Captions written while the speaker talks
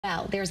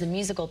Well, there's a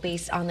musical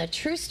based on the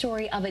true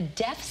story of a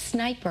deaf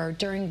sniper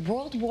during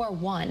World War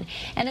I,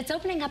 and it's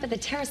opening up at the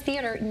Terris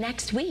Theater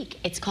next week.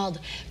 It's called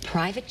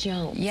Private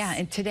Jones. Yeah,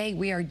 and today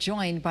we are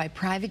joined by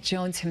Private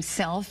Jones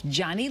himself,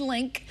 Johnny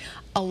Link,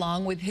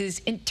 along with his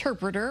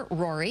interpreter,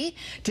 Rorri,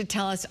 to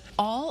tell us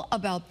all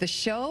about the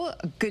show.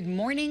 Good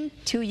morning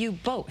to you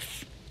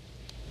both.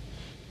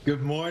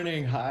 Good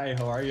morning. Hi,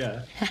 how are you?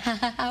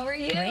 How are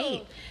you?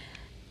 Great.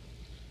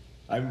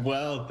 I'm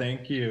well,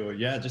 thank you.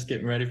 Yeah, just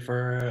getting ready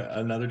for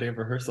another day of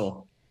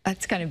rehearsal.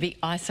 That's going to be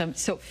awesome.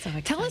 So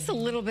exciting. Tell us a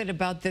little bit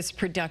about this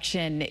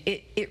production.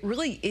 It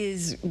really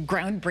is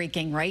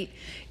groundbreaking, right?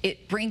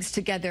 It brings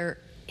together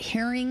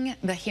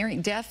the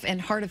hearing deaf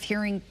and hard of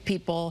hearing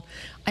people.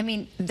 I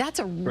mean, that's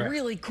a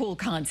really cool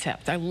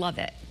concept. I love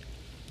it.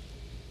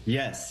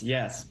 Yes,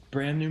 yes.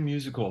 Brand new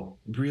musical,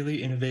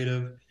 really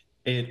innovative.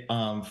 It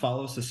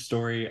follows the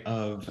story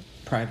of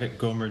Private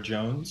Gomer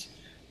Jones.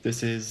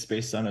 This is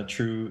based on a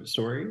true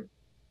story.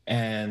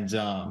 And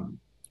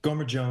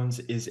Gomer Jones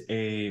is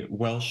a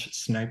Welsh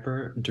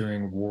sniper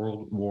during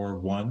World War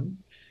I,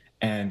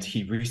 and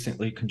he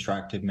recently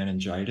contracted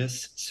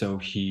meningitis, so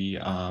he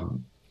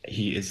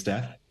is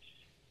deaf.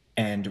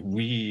 And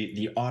we,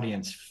 the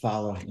audience,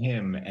 follow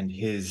him and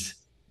his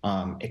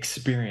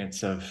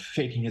experience of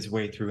faking his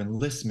way through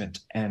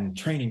enlistment and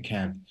training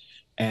camp,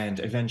 and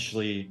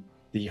eventually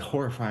the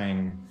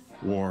horrifying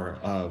war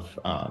of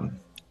on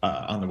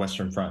the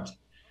Western Front.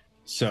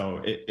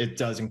 So it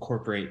does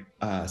incorporate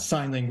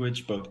sign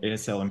language, both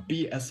ASL and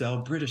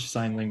BSL, British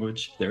Sign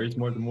Language. There is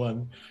more than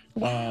one.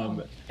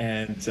 Wow.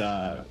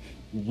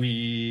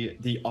 We,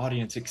 the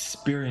audience,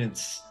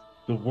 experience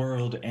the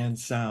world and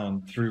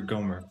sound through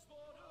Gomer.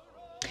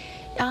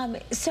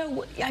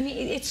 So, I mean,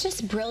 it's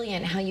just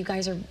brilliant how you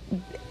guys are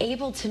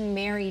able to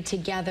marry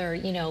together,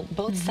 you know,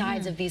 both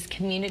sides of these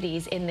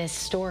communities in this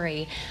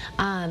story.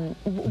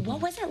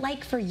 What was it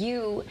like for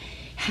you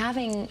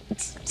having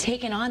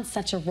taken on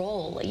such a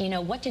role? You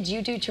know, what did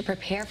you do to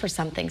prepare for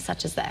something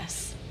such as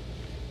this?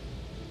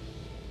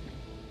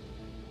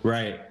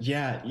 Right.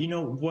 Yeah. You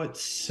know,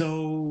 what's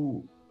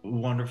so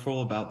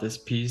wonderful about this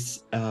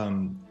piece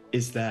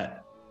is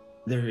that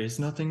there is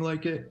nothing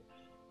like it.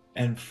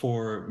 And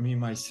for me,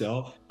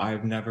 myself,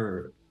 I've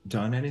never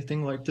done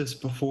anything like this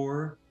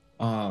before.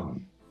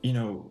 You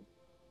know,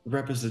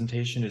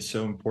 representation is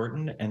so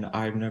important, and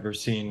I've never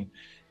seen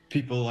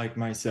people like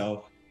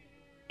myself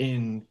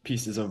in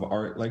pieces of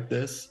art like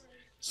this.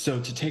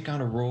 So to take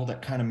on a role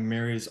that kind of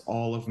marries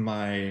all of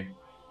my,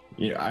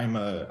 you know, I'm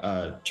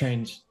a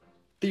trained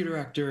theater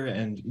actor,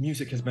 and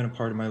music has been a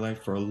part of my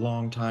life for a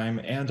long time,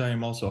 and I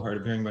am also hard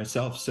of hearing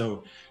myself.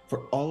 So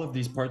for all of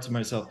these parts of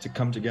myself to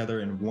come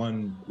together in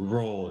one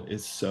role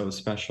is so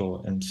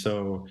special and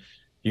so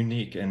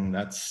unique, and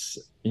that's,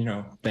 you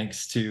know,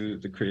 thanks to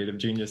the creative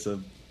genius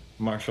of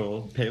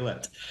Marshall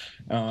Paylett.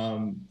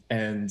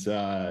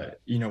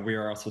 You know, we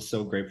are also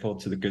so grateful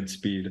to the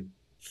Goodspeed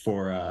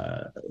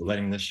for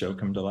letting this show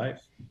come to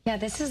life. Yeah,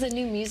 this is a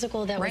new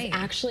musical that was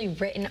actually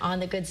written on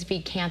the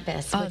Goodspeed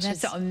campus. Oh, which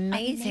that's is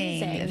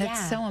amazing.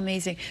 That's so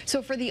amazing.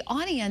 So for the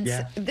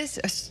audience, this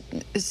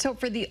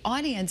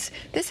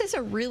is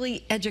a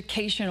really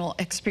educational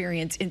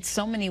experience in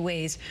so many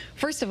ways.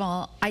 First of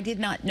all, I did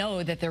not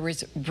know that there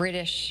was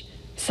British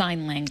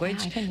Sign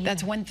Language.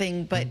 That's one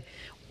thing, but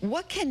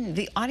what can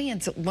the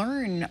audience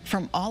learn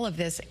from all of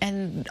this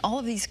and all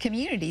of these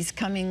communities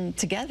coming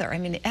together? I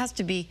mean, it has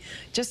to be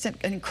just an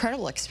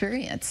incredible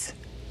experience.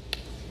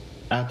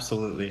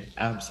 Absolutely,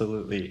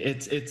 absolutely.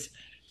 It's,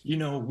 you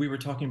know, we were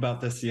talking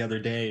about this the other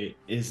day,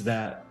 is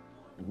that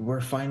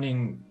we're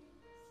finding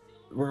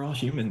we're all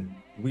human.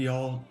 We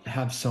all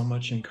have so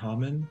much in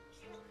common,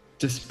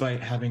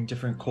 despite having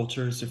different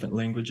cultures, different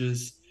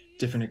languages,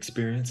 different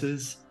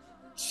experiences.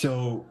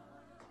 So,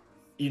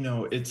 you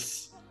know,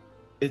 it's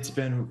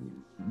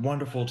been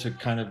wonderful to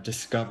kind of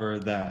discover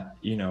that,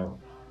 you know,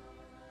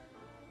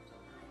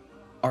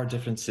 our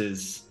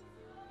differences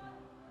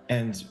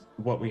and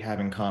what we have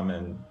in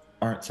common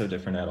aren't so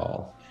different at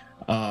all.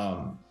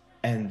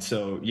 And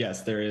so,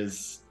 yes, there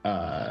is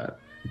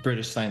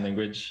British Sign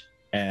Language,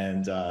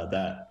 and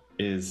that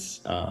is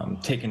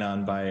taken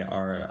on by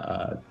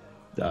our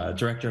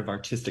Director of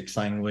Artistic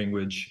Sign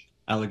Language,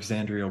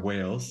 Alexandria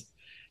Wales.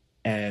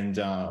 And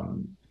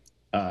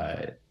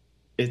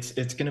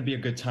it's going to be a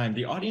good time.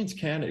 The audience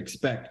can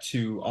expect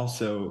to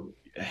also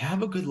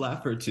have a good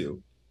laugh or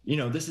two. You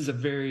know, this is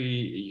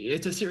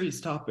it's a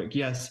serious topic,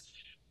 yes,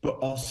 but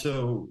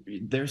also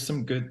there's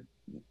some good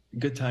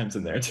times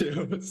in there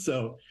too.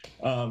 So,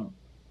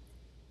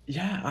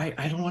 yeah,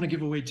 I don't want to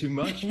give away too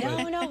much.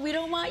 No, we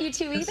don't want you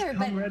to either.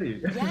 I'm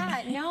ready.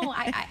 Yeah, no,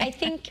 I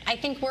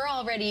think we're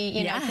already,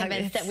 you know,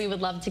 convinced that we would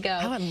love to go.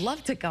 I would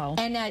love to go.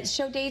 And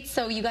show dates.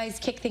 So you guys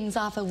kick things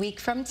off a week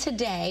from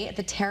today at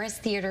the Terris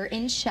Theater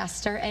in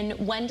Chester. And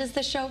when does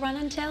the show run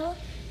until?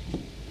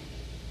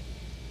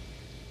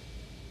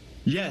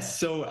 Yes,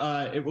 so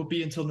it will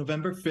be until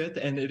November 5th,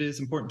 and it is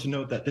important to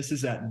note that this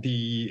is at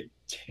the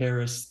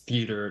Terris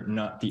Theater,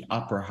 not the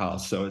Opera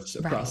House. So it's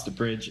across the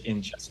bridge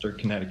in Chester,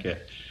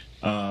 Connecticut.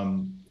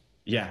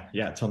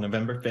 Yeah, till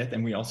November 5th.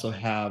 And we also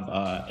have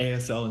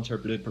ASL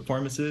interpreted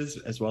performances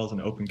as well as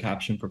an open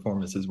caption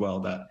performance as well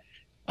that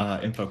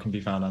info can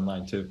be found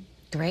online too.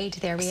 Great,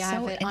 there we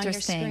have So it on your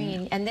interesting.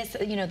 screen. And this,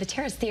 you know, the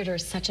Terris Theater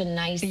is such a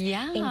nice,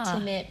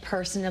 intimate,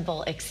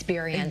 personable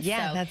experience.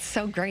 Yeah, so that's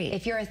so great.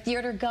 if you're a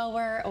theater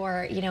goer,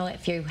 or, you know,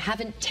 if you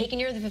haven't taken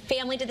your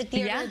family to the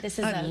theater, Yeah, this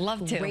is I'd a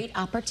love to. great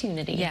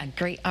opportunity. Yeah,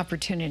 great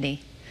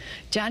opportunity.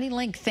 Johnny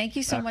Link, thank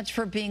you so much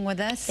for being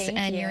with us. Thank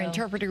and you. Your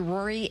interpreter,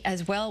 Rorri,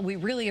 as well. We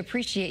really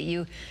appreciate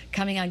you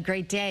coming on.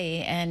 Great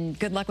day, and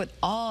good luck with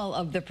all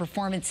of the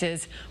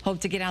performances.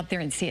 Hope to get out there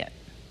and see it.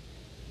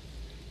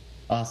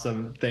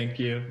 Awesome. Thank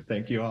you.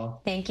 Thank you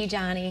all. Thank you,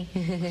 Johnny.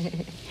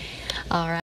 All right.